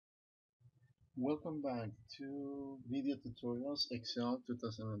Welcome back to Video Tutorials Excel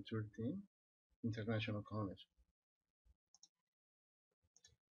 2013 International College.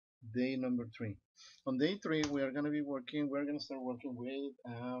 Day number 3. On day 3, we're going to start working with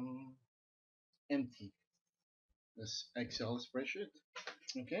empty this Excel spreadsheet.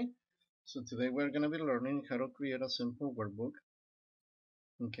 Okay, so today we're going to be learning how to create a simple workbook.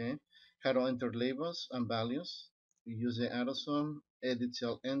 Okay, how to enter labels and values, use the arrow sum, edit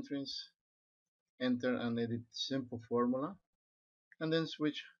cell entries, enter and edit simple formula, and then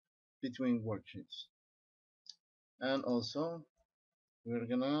switch between worksheets. And also we're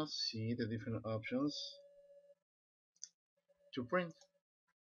gonna see the different options to print.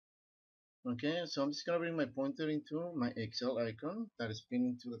 Okay, so I'm just gonna bring my pointer into my Excel icon that is pinned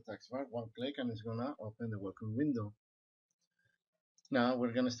into the taskbar. One click and it's gonna open the welcome window. Now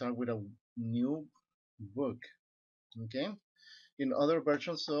we're gonna start with a new book. Okay, in other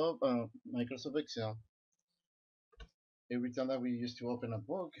versions of Microsoft Excel, every time that we used to open a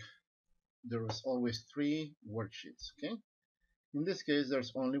book, there was always 3 worksheets. Okay, in this case,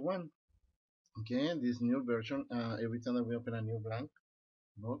 there's only one. Okay, this new version, every time that we open a new blank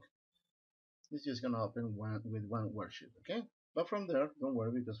book, it's just gonna open with one worksheet. Okay, but from there, don't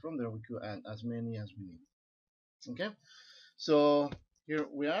worry, because from there we could add as many as we need. Okay, so here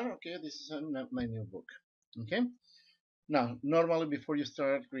we are. Okay, this is my new book. Okay, now normally before you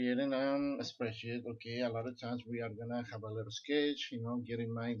start creating a spreadsheet, okay, a lot of times we are gonna have a little sketch, get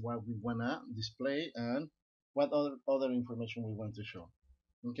in mind what we wanna display and what other information we want to show.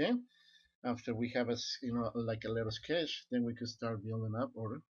 Okay, after we have like a little sketch, then we could start building up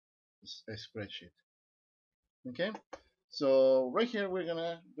our spreadsheet. Okay, so right here we're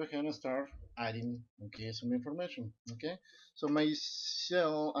gonna go ahead and start adding some information. Okay, so my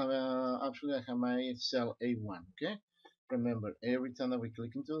cell actually I have my cell A1. Okay, remember every time that we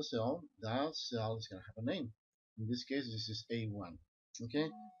click into the cell, that cell is gonna have a name. In this case, this is A1. Okay,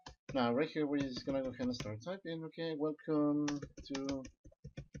 now right here we're just gonna go ahead and start typing. Okay, welcome to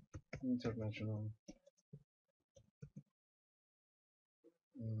international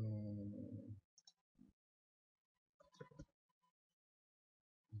um,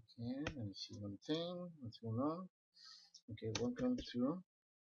 okay, let me see one thing. What's going on? Okay, welcome to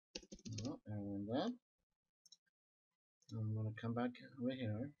and that. I'm gonna come back over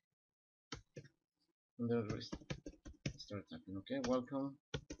here and then start typing. Okay, welcome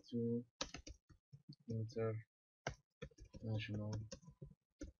to International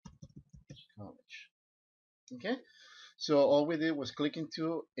College. Okay, so all we did was click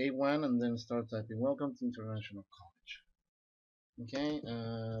into A1 and then start typing. Welcome to International College. Okay,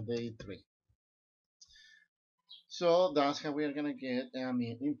 day 3. So that's how we are gonna get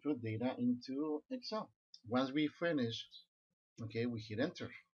input data into Excel. Once we finish, okay, we hit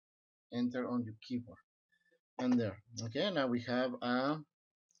enter on your keyboard, and there. Okay, now we have a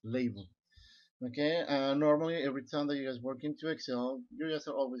label. Okay, normally every time that you guys work into Excel, you guys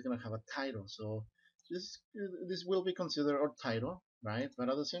are always gonna have a title. So this will be considered our title, right? But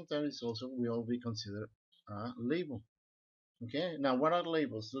at the same time, it's also will be considered a label. Okay, now what are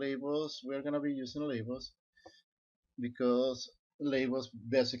labels? Labels, we're gonna be using labels because labels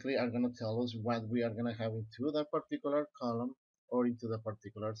basically are gonna tell us what we are gonna have into that particular column or into the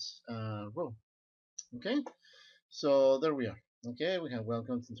particular row. Okay, so there we are. Okay, we have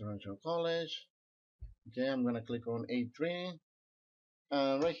welcome to International College. Okay, I'm gonna click on A3.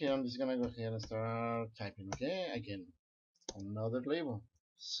 Right here, I'm just gonna go ahead and start typing. Okay, again, another label,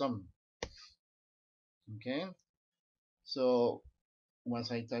 sum. Okay, so once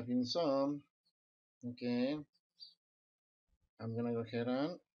I type in sum, okay, I'm gonna go ahead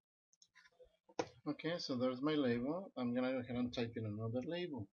and so there's my label. I'm gonna go ahead and type in another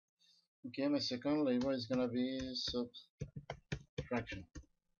label. Okay, my second label is gonna be subtraction.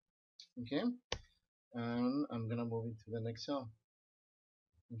 Okay, and I'm gonna move into the next cell.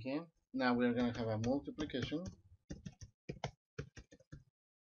 Okay, now we're gonna have a multiplication.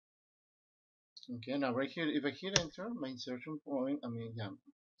 Okay, now right here, if I hit enter, my insertion point,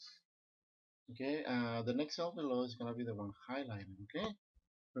 okay, the next cell below is gonna be the one highlighted. Okay,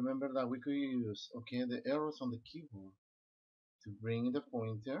 remember that we could use the arrows on the keyboard to bring the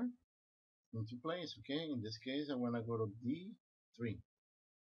pointer into place. Okay, in this case, I wanna go to D3.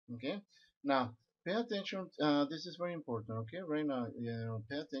 Okay, now pay attention. This is very important. Okay, right now,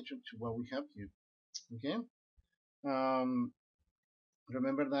 pay attention to what we have here. Okay, um,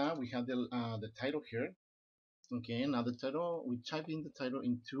 remember that we have the title here. Okay, now the title, we type in the title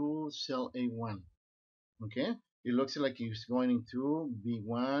into cell A1. Okay, it looks like it's going into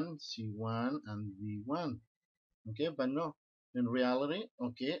B1, C1, and B1. Okay, but no, In reality,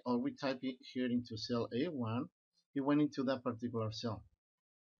 okay, or we type it here into cell A1, it went into that particular cell.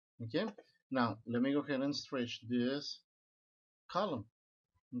 Okay, now let me go ahead and stretch this column.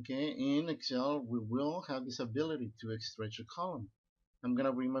 Okay, in Excel, we will have this ability to stretch a column. I'm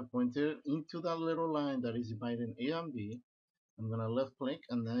gonna bring my pointer into that little line that is dividing A and B. I'm gonna left click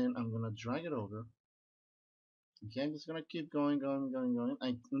and then I'm gonna drag it over. Okay, I'm just gonna keep going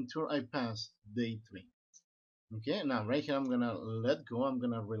until I pass day 3. Okay, now right here I'm gonna let go. I'm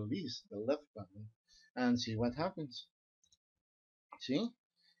gonna release the left button and see what happens. See,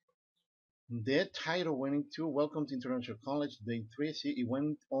 the title went into Welcome to International College Day 3. See, it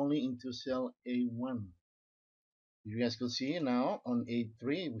went only into cell A1. You guys could see now on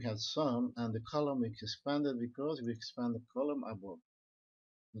A3 we have sum and the column is expanded because we expand the column above.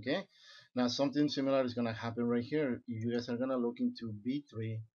 Okay, now something similar is gonna happen right here. You guys are gonna look into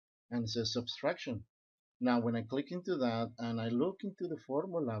B3 and it says subtraction. Now when I click into that and I look into the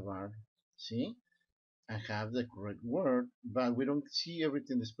formula bar, see, I have the correct word, but we don't see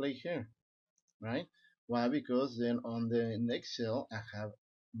everything displayed here, right? Why? Because then on the next cell I have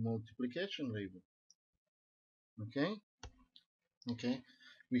multiplication label. Okay, okay,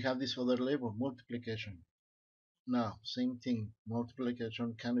 we have this other label, multiplication. Now same thing,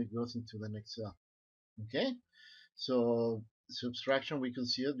 multiplication kind of goes into the next cell. Okay, so subtraction we can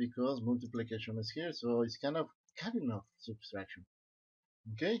see it because multiplication is here, so it's kind of cutting off subtraction.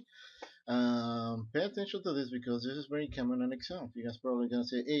 Okay, pay attention to this because this is very common in Excel. You guys probably gonna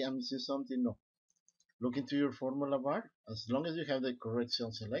say, hey, I'm missing something. No, look into your formula bar. As long as you have the correct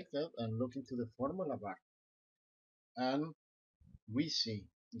cell selected and look into the formula bar, and we see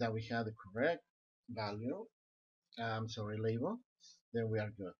that we have the correct value, sorry, label, then we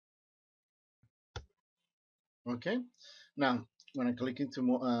are good. Okay, now when I click into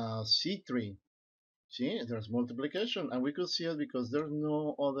C3, see, there's multiplication, and we could see it because there's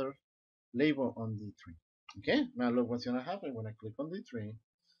no other label on D3. Okay, now look what's gonna happen when I click on D3,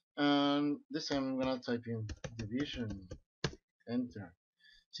 and this time I'm gonna type in division, enter.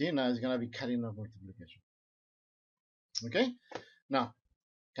 See, now it's gonna be cutting off multiplication. Okay, now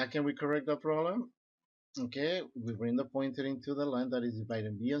how can we correct that problem? Okay, we bring the pointer into the line that is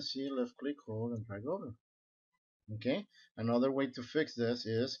dividing B and C, left click, hold, and drag over. Okay, another way to fix this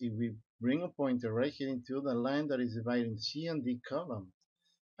is if we bring a pointer right here into the line that is dividing C and D column,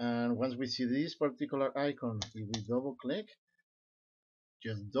 and once we see this particular icon, if we double click,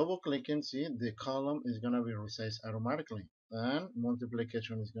 just double click and see the column is gonna be resized automatically, and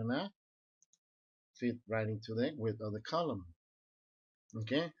multiplication is gonna fit right into the width of the column.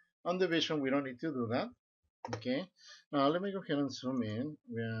 Okay, on division we don't need to do that. Okay, now let me go ahead and zoom in.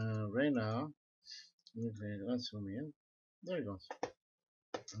 Right now, let's zoom in. There it goes.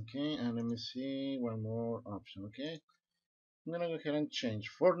 Okay, and let me see one more option. Okay, I'm gonna go ahead and change.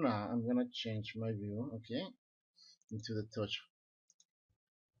 For now, I'm gonna change my view. Okay, into the touch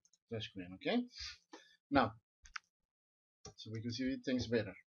screen. Okay, now so we can see things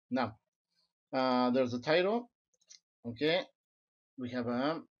better. Now, there's the title. Okay, we have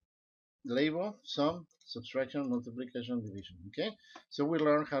a label, sum, subtraction, multiplication, division. Okay, so we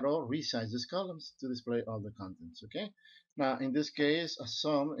learn how to resize these columns to display all the contents. Okay, now in this case a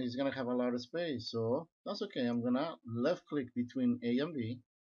sum is gonna have a lot of space, so that's okay. I'm gonna left click between A and B.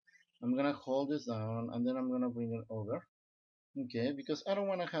 I'm gonna hold this down and then I'm gonna bring it over. Okay, because I don't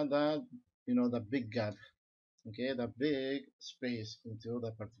want to have that, that big gap. Okay, that big space into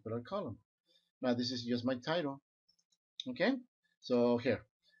that particular column. Now this is just my title. Okay, so here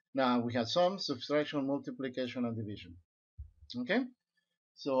now we have sum, subtraction, multiplication, and division. Okay,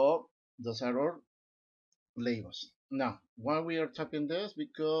 so those are our labels. Now why we are typing this?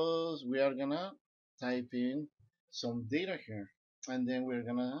 Because we are gonna type in some data here, and then we're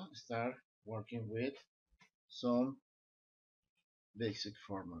gonna start working with some basic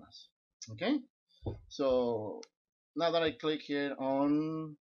formulas. Okay, so now that I click here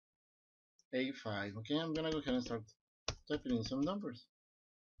on A5, okay, I'm gonna go ahead and start typing in some numbers.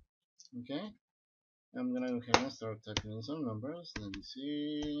 Okay, I'm gonna go ahead and start typing in some numbers. Let me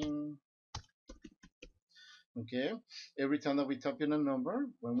see. Okay, every time that we type in a number,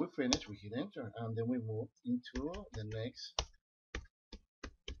 when we finish, we hit enter, and then we move into the next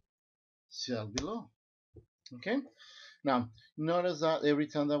cell below. Okay, now notice that every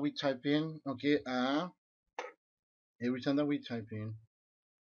time that we type in, okay, every time that we type in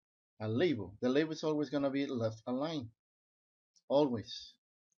a label, the label is always gonna be left aligned, always.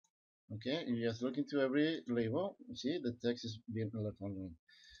 Okay, you just look into every label, you see the text is being left aligned.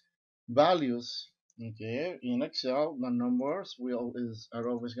 Values, okay, in Excel the numbers are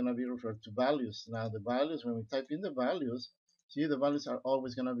always going to be referred to values. Now the values, when we type in the values, See, the values are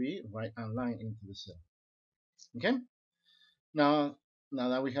always gonna be right aligned into the cell. Okay. Now, now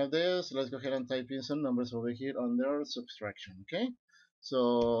that we have this, let's go ahead and type in some numbers over here under subtraction. Okay.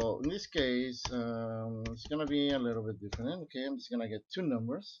 So in this case, it's gonna be a little bit different. Okay, I'm just gonna get two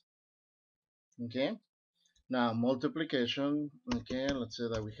numbers. Okay. Now multiplication. Okay, let's say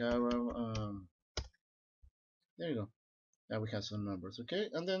that we have there you go. Now we have some numbers. Okay,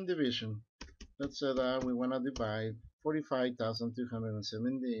 and then division. Let's say that we wanna divide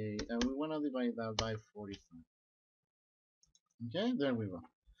 45,278, and we wanna divide that by 45. Okay, there we go.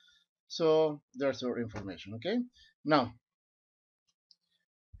 So there's our information. Okay, now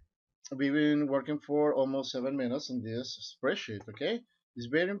we've been working for almost 7 minutes in this spreadsheet. Okay, it's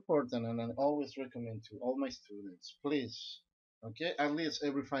very important, and I always recommend to all my students, please, okay, at least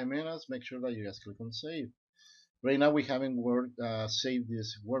every 5 minutes, make sure that you guys click on save. Right now we haven't saved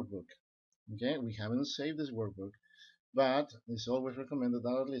this workbook. Okay, we haven't saved this workbook, but it's always recommended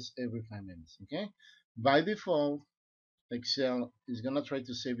that at least every 5 minutes. Okay, by default, Excel is gonna try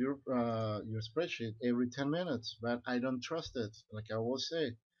to save your spreadsheet every 10 minutes, but I don't trust it. Like I will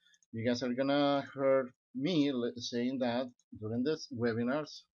say, you guys are gonna hear me saying that during this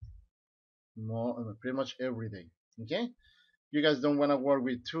webinars more pretty much every day. Okay, you guys don't want to work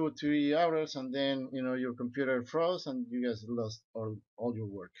with 2 3 hours and then your computer froze and you guys lost all your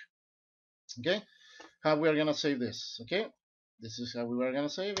work. Okay, how we are gonna save this? Okay, this is how we are gonna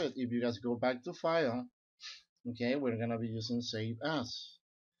save it. If you guys go back to file, okay, we're gonna be using save as.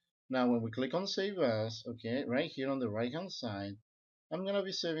 Now when we click on save as, okay, right here on the right hand side, I'm gonna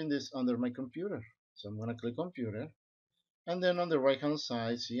be saving this under my computer. So I'm gonna click computer, and then on the right hand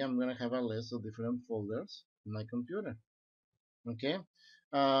side, see, I'm gonna have a list of different folders in my computer. Okay,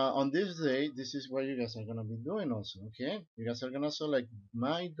 on this day, this is what you guys are gonna be doing also. Okay, you guys are gonna select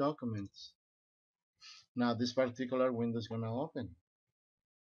my documents. Now this particular window is gonna open.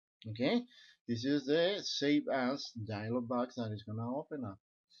 Okay, this is the save as dialog box that is gonna open up.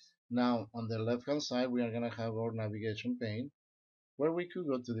 Now on the left hand side, we are gonna have our navigation pane where we could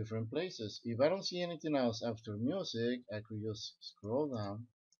go to different places. If I don't see anything else after music, I could just scroll down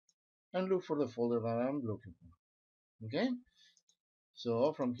and look for the folder that I'm looking for. Okay,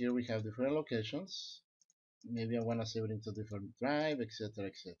 so from here we have different locations. Maybe I want to save it into different drive, etc.,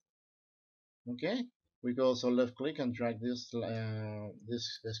 etc. Okay, we can also left click and drag this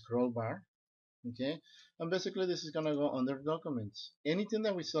scroll bar. Okay, and basically this is gonna go under documents. Anything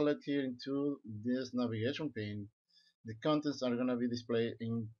that we select here into this navigation pane, the contents are gonna be displayed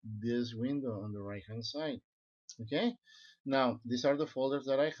in this window on the right hand side. Okay, now these are the folders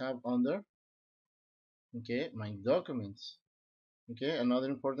that I have under, okay, my documents. Okay, another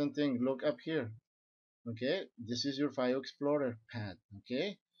important thing, look up here. Okay, this is your file explorer pad.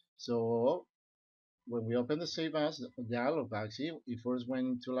 Okay, so when we open the save as dialog box, see, it first went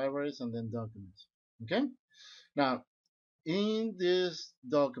into libraries and then documents. Okay, now in this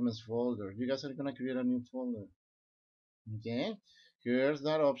documents folder, you guys are gonna create a new folder. Okay, here's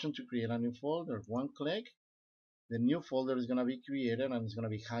that option to create a new folder. One click, the new folder is gonna be created and it's gonna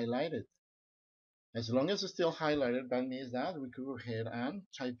be highlighted. As long as it's still highlighted, that means that we could go ahead and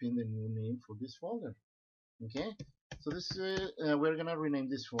type in the new name for this folder. Okay, so this we're gonna rename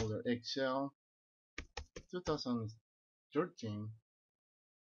this folder Excel 2013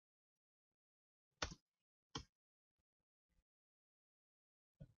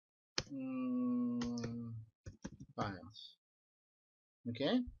 files.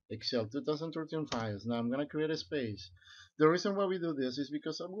 Okay, Excel 2013 files. Now I'm gonna create a space. The reason why we do this is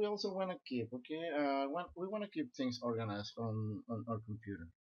because we also want to keep, okay, we want to keep things organized on our computer.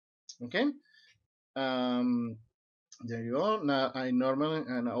 Okay, um, there you go. Now I normally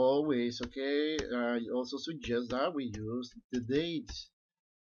and always, okay, I also suggest that we use the dates.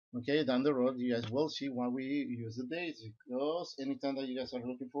 Okay, down the road you guys will see why we use the dates, because anytime that you guys are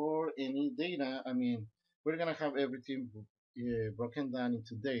looking for any data, I mean, we're gonna have everything broken down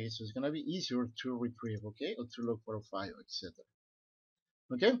into dates, so it's gonna be easier to retrieve, okay, or to look for a file, etc.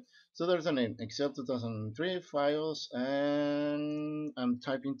 Okay, so there's a name, Excel 2003 files, and I'm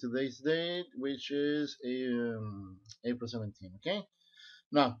typing today's date, which is April 17. Okay,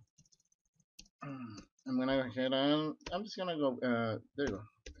 now I'm gonna go ahead and I'm just gonna go there you go,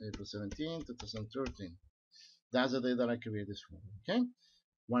 April 17, 2013. That's the day that I create this folder. Okay,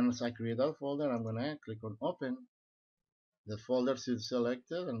 once I create that folder, I'm gonna click on open. The folder is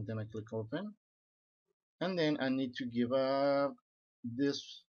selected and then I click open, and then I need to give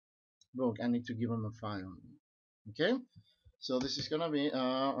this book, I need to give them a file. Okay, so this is gonna be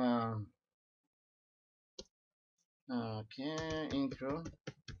okay,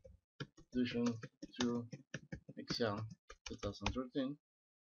 introduction to Excel. 2013.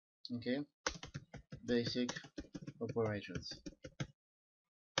 Okay, basic operations.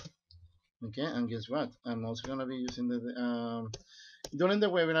 Okay, and guess what? I'm also gonna be using the during the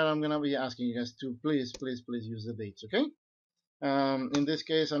webinar. I'm gonna be asking you guys to please use the dates. Okay. In this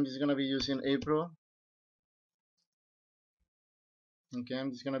case, I'm just gonna be using April. Okay,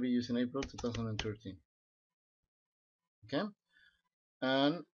 I'm just gonna be using April 2013. Okay,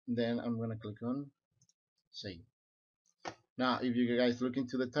 and then I'm gonna click on save. Now, if you guys look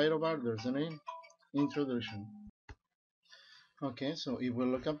into the title bar, there's a name, introduction. Okay, so if we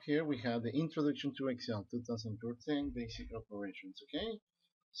look up here, we have the introduction to Excel 2013 basic operations. Okay,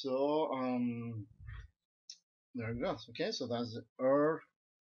 so there it goes. Okay, so that's our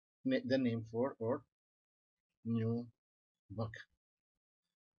the name for our new book.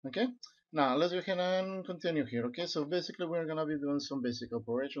 Okay, now let's go ahead and continue here. Okay, so basically we're gonna be doing some basic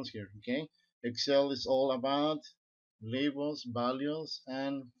operations here. Okay, Excel is all about labels, values,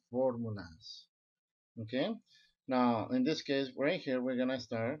 and formulas. Okay, now in this case right here we're gonna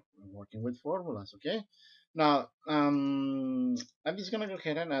start working with formulas. Okay, now I'm just gonna go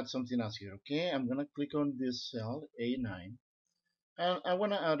ahead and add something else here. Okay, I'm gonna click on this cell A9 and I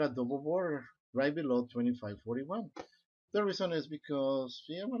wanna add a double border right below 2541. The reason is because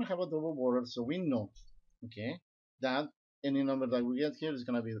we want to have a double border so we know, okay, that any number that we get here is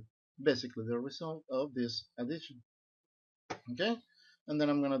going to be basically the result of this addition, okay? And then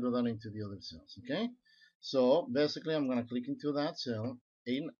I'm going to do that into the other cells, okay? So basically I'm going to click into that cell,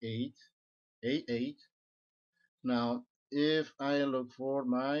 A8, A8. Now, if I look for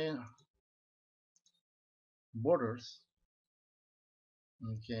my borders,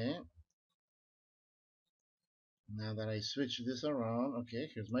 okay, now that I switch this around, okay,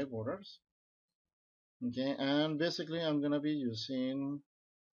 here's my borders. Okay, and basically I'm gonna be using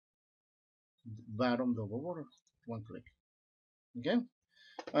bottom double border, one click. Okay,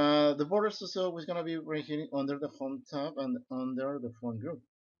 the borders is always gonna be right here under the home tab and under the font group.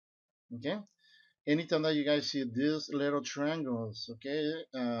 Okay, anytime that you guys see these little triangles, okay,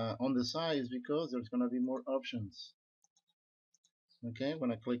 on the side is because there's gonna be more options. Okay,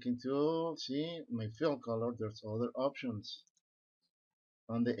 when I click into see my fill color, there's other options.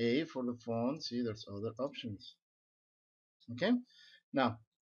 On the A for the font, see there's other options. Okay, now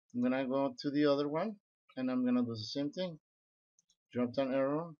I'm gonna go to the other one and I'm gonna do the same thing. Drop down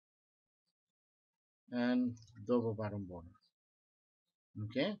arrow and double bottom border.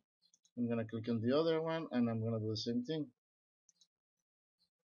 Okay, I'm gonna click on the other one and I'm gonna do the same thing.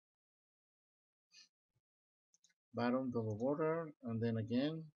 Bottom double border and then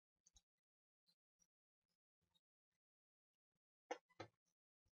again.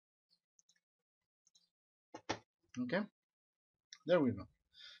 Okay, there we go.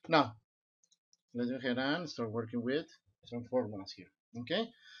 Now let's go ahead and start working with some formulas here. Okay,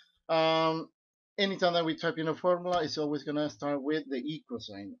 um, anytime that we type in a formula, it's always gonna start with the equal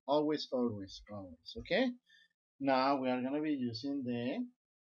sign. Always. Okay, now we are gonna be using the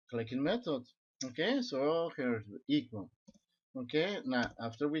clicking method. Okay, so here's the equal. Okay, now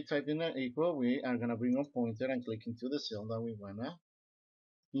after we type in an equal, we are gonna bring a pointer and click into the cell that we wanna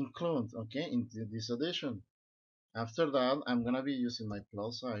include, okay, into this addition. After that, I'm gonna be using my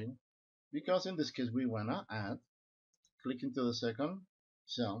plus sign because in this case we wanna add. Click into the second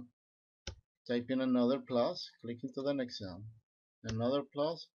cell, type in another plus, click into the next cell, another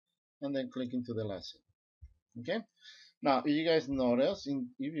plus, and then click into the last cell. Okay. Now, if you guys notice,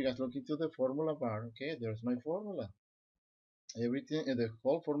 if you guys look into the formula bar, okay, there's my formula. Everything, the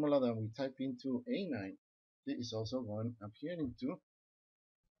whole formula that we type into A9 is also going up here into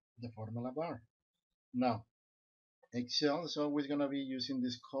the formula bar. Now, Excel is always going to be using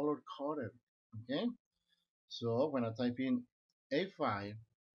this color coded, okay? So when I type in A5,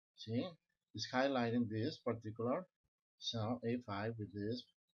 see, it's highlighting this particular cell A5 with this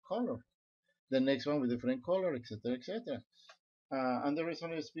color. The next one with different color, etc., etc. And the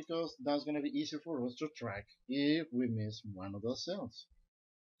reason is because that's going to be easier for us to track if we miss one of those cells.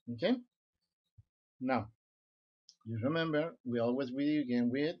 Okay? Now, you remember, we always begin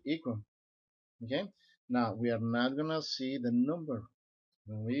with equal. Okay? Now, we are not going to see the number.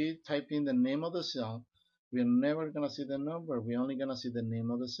 When we type in the name of the cell, we are never going to see the number. We're only going to see the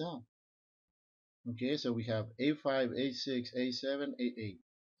name of the cell. Okay, so we have A5, A6, A7, A8.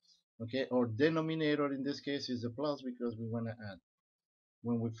 Okay, our denominator in this case is the plus because we want to add.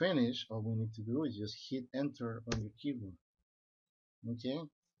 When we finish, all we need to do is just hit enter on your keyboard. Okay,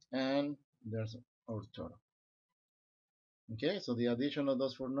 and there's our total. Okay, so the addition of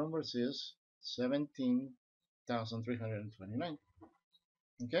those four numbers is 17,329.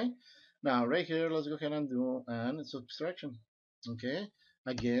 Okay, Now right here, let's go ahead and do an subtraction. Okay,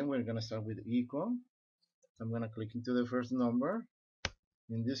 again, we're gonna start with equal. I'm gonna click into the first number.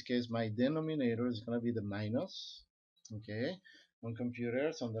 In this case, my denominator is gonna be the minus. Okay, on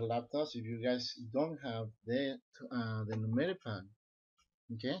computers, on the laptops, if you guys don't have the numeric pad,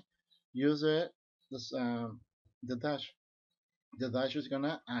 okay, use this, the dash. The dash is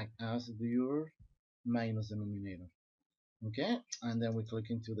gonna act as your minus denominator. Okay, and then we click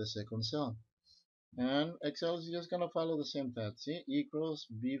into the second cell. And Excel is just gonna follow the same path. See, equals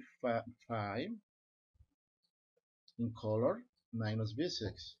B5 in color minus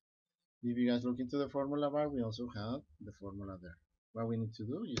B6. If you guys look into the formula bar, we also have the formula there. What we need to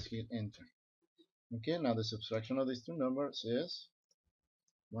do is hit enter. Okay, now the subtraction of these two numbers is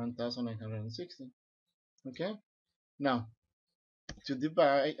 1960. Okay, now to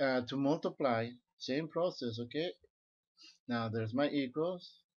divide, to multiply, same process. Okay, now there's my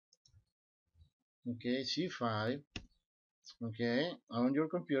equals. Okay, C5. Okay, on your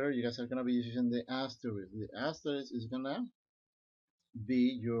computer, you guys are gonna be using the asterisk. The asterisk is gonna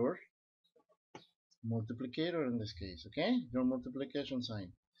be your multiplicator in this case. Okay, your multiplication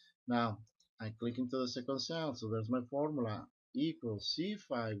sign. Now I click into the second cell, so there's my formula equals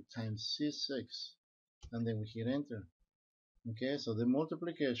C5 times C6, and then we hit enter. Okay, so the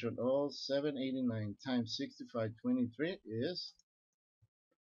multiplication of 789 times 6523 is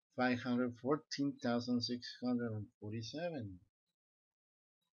 514,647.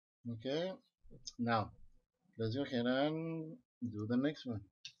 Okay, now let's go ahead and do the next one.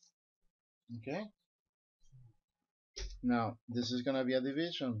 Okay, now this is gonna be a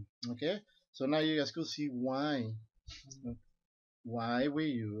division. Okay, so now you guys could see why we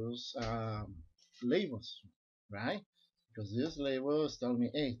use labels, right? Because these labels tell me,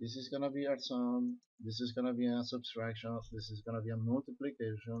 hey, this is gonna be our sum, this is gonna be a subtraction, this is gonna be a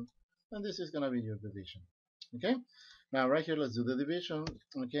multiplication, and this is gonna be your division. Okay, now right here, let's do the division.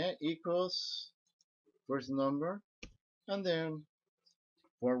 Okay, equals first number, and then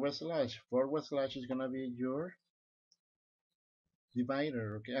forward slash. Forward slash is gonna be your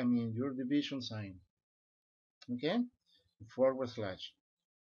divider. Okay, I mean your division sign. Okay, forward slash.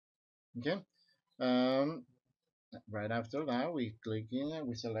 Okay, um, right after that, we click in and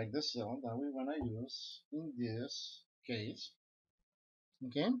we select the cell that we wanna use in this case.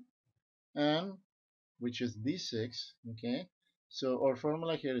 Okay, and which is D6. Okay, so our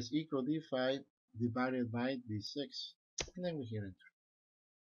formula here is equal D5 divided by D6, and then we hit enter.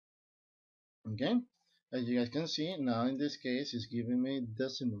 Okay, as you guys can see now, in this case it's giving me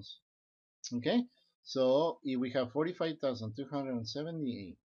decimals. Okay, so if we have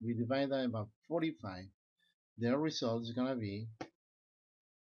 45,278, we divide that by 45, the result is gonna be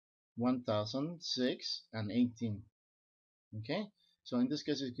 1,006 and 18. Okay, so in this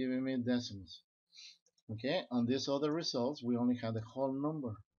case it's giving me decimals. Okay, on these other results we only have the whole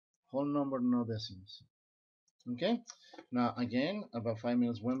number, no decimals. Okay, now again, about 5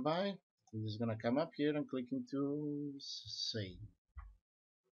 minutes went by. We're just gonna come up here and click into save.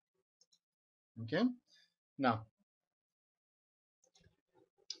 Okay, now,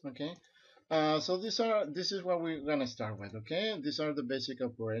 okay, so this is what we're gonna start with. Okay, these are the basic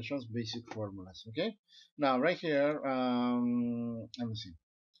operations, basic formulas. Okay, now right here, let me see.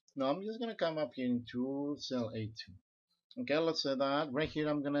 Now I'm just gonna come up here into cell A2. Okay, let's say that right here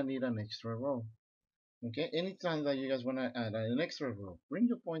I'm gonna need an extra row. Okay, anytime that you guys wanna add an extra row, bring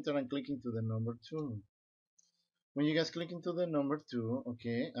your pointer and click into the number 2. When you guys click into the number 2,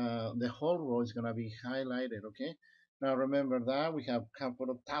 okay, the whole row is gonna be highlighted. Okay, now remember that we have a couple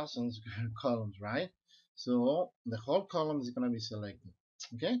of thousands columns, right? So the whole column is gonna be selected.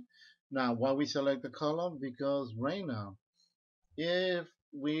 Okay, now why we select the column? Because right now, if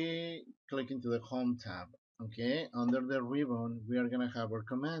we click into the home tab, okay, under the ribbon we are gonna have our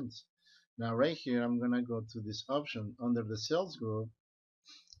commands. Now right here I'm gonna go to this option under the cells group.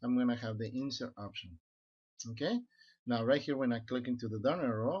 I'm gonna have the insert option. Okay, now right here when I click into the down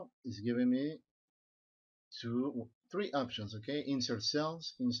arrow, it's giving me three options. Okay, insert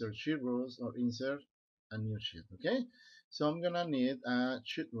cells, insert sheet rows, or insert a new sheet. Okay, so I'm gonna need a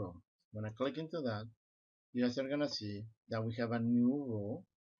sheet row. When I click into that, you guys are gonna see that we have a new row.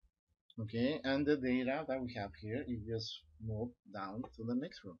 Okay, and the data that we have here is just moved down to the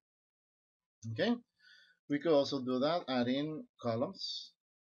next row. Okay, we could also do that adding columns.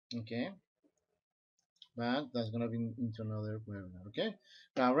 Okay, but that's gonna be into another webinar. Okay,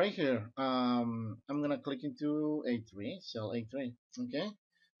 now right here, I'm gonna click into A3, cell A3. Okay,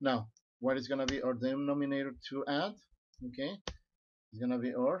 now what is gonna be our denominator to add? Okay, it's gonna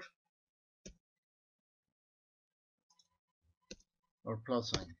be our plus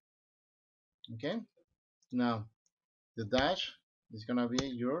sign. Okay, now the dash is gonna be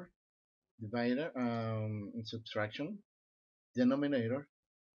your divider and subtraction denominator.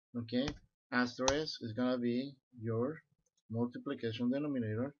 Okay, asterisk is gonna be your multiplication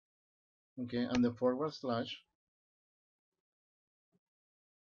denominator. Okay, and the forward slash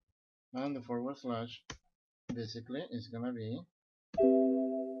basically is gonna be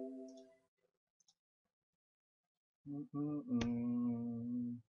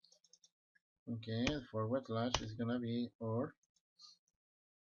okay, the forward slash is gonna be our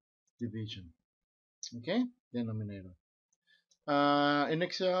division. Okay, denominator. In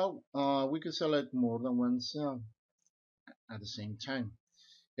Excel, we could select more than one cell at the same time.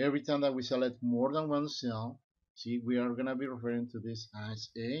 Every time that we select more than one cell, see, we are gonna be referring to this as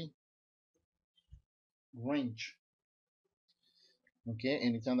a range. Okay,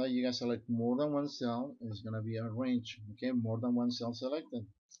 anytime that you guys select more than one cell, it's gonna be a range. Okay, more than one cell selected.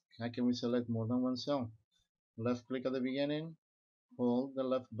 How can we select more than one cell? Left click at the beginning, hold the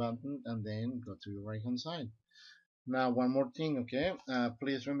left button, and then go to your right hand side. Now, one more thing, okay?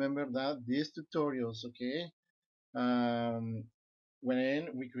 Please remember that these tutorials, okay? When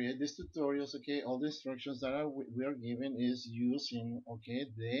we create these tutorials, okay, all the instructions that we are given is using, okay,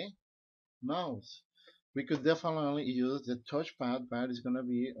 the mouse. We could definitely use the touchpad, but it's gonna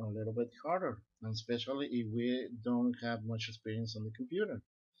be a little bit harder, and especially if we don't have much experience on the computer,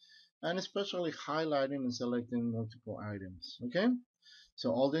 and especially highlighting and selecting multiple items. Okay,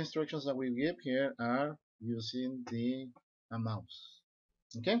 so all the instructions that we give here are using the mouse.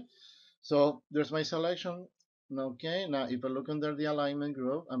 Okay, so there's my selection. Okay, now if I look under the alignment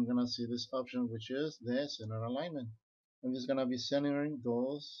group, I'm gonna see this option, which is the center alignment. I'm just gonna be centering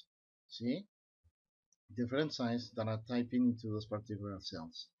those, see, different signs that are typing into those particular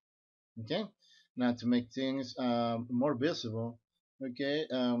cells. Okay, now to make things more visible, okay,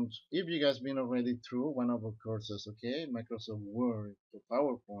 if you guys been already through one of our courses, okay, Microsoft Word to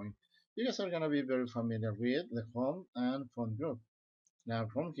PowerPoint, you guys are gonna be very familiar with the home and font group. Now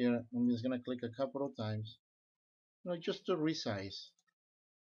from here, I'm just gonna click a couple of times, just to resize,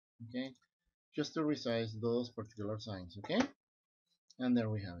 okay, just to resize those particular signs, okay, and there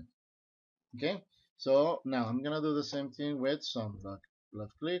we have it. Okay, so now I'm gonna do the same thing with some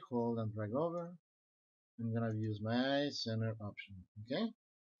left click, hold and drag over. I'm gonna use my center option. Okay,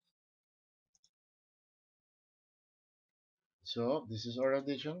 so this is our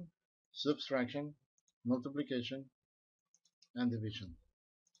addition, subtraction, multiplication, and division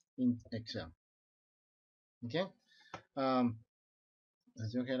in Excel. Okay, um,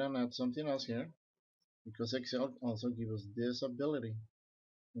 let's go ahead and add something else here, because Excel also gives us this ability.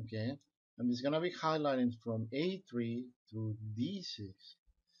 Okay, and it's gonna be highlighting from A3 through D6.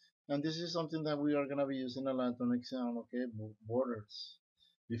 And this is something that we are going to be using a lot on Excel, okay, borders.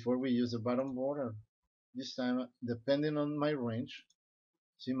 Before we use the bottom border, this time, depending on my range,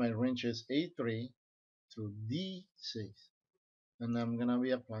 see my range is A3 through D6. And I'm going to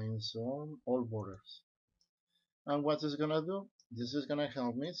be applying some all borders. And what is going to do? This is going to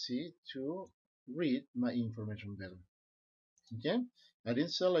help me, see, to read my information better. Okay, I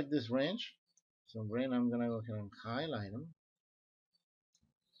didn't select this range, so then I'm going to go ahead and highlight them.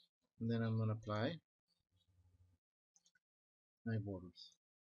 And then I'm going to apply my borders.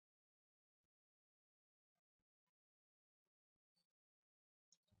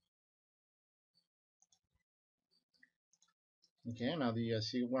 Okay, now do you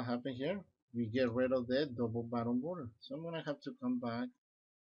guys see what happened here? We get rid of the double bottom border. So I'm gonna have to come back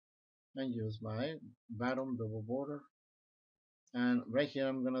and use my bottom double border. And right here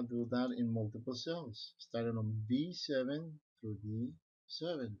I'm gonna do that in multiple cells, starting on B7 through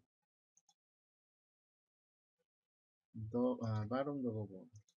D7. Bottom double border.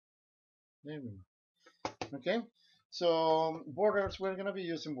 There we go. Okay, so borders, we're gonna be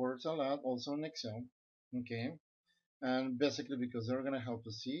using borders a lot also in Excel. Okay, and basically because they're gonna help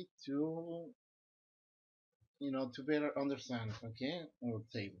us see to to better understand, okay, our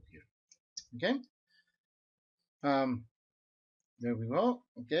table here. Okay, um, there we go.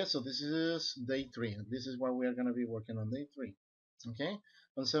 Okay, so this is day 3. This is what we are gonna be working on day 3. Okay,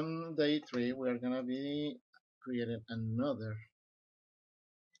 on some day 3 we are gonna be creating another,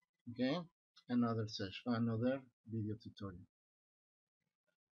 okay, another session, another video tutorial.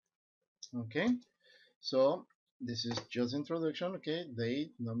 Okay, so this is just introduction. Okay,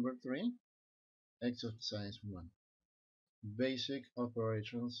 day number 3, exercise 1, basic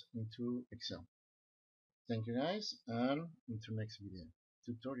operations into Excel. Thank you guys, and until next video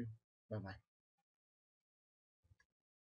tutorial. Bye bye.